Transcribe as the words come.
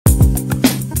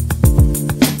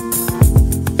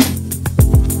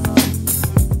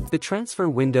The transfer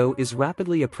window is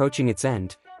rapidly approaching its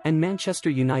end, and Manchester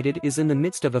United is in the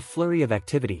midst of a flurry of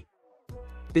activity.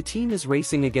 The team is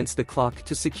racing against the clock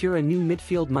to secure a new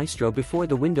midfield maestro before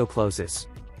the window closes.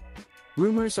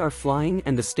 Rumors are flying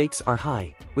and the stakes are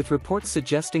high, with reports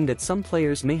suggesting that some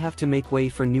players may have to make way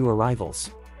for new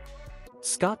arrivals.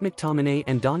 Scott McTominay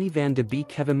and Donny van de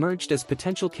Beek have emerged as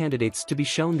potential candidates to be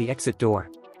shown the exit door.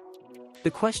 The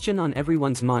question on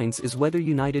everyone's minds is whether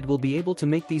United will be able to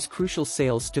make these crucial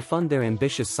sales to fund their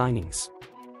ambitious signings.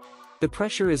 The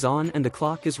pressure is on and the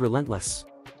clock is relentless.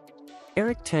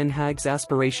 Erik ten Hag's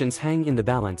aspirations hang in the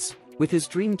balance, with his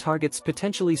dream targets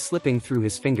potentially slipping through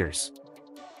his fingers.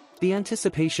 The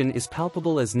anticipation is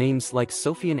palpable as names like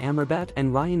Sofyan Amrabat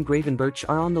and Ryan Gravenberch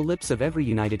are on the lips of every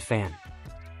United fan.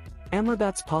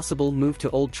 Amrabat's possible move to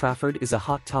Old Trafford is a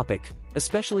hot topic,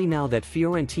 especially now that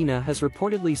Fiorentina has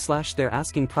reportedly slashed their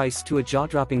asking price to a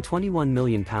jaw-dropping £21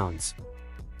 million.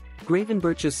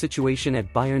 Gravenberch's situation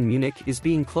at Bayern Munich is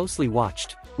being closely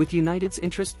watched, with United's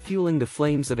interest fueling the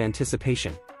flames of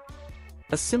anticipation.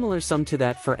 A similar sum to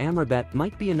that for Amrabat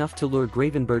might be enough to lure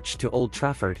Gravenberch to Old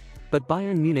Trafford, but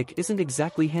Bayern Munich isn't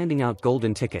exactly handing out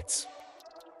golden tickets.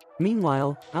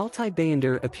 Meanwhile, Altay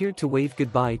Bayındır appeared to wave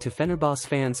goodbye to Fenerbahçe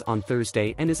fans on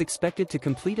Thursday and is expected to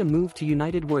complete a move to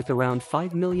United worth around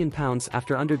 £5 million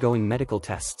after undergoing medical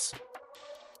tests.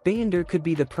 Bayındır could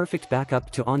be the perfect backup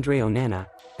to Andre Onana,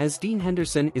 as Dean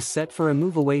Henderson is set for a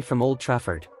move away from Old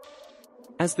Trafford.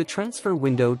 As the transfer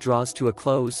window draws to a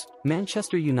close,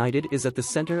 Manchester United is at the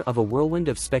center of a whirlwind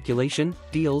of speculation,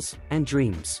 deals, and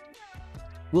dreams.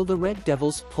 Will the Red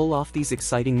Devils pull off these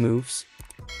exciting moves?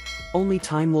 Only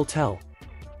time will tell.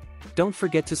 Don't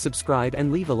forget to subscribe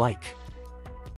and leave a like.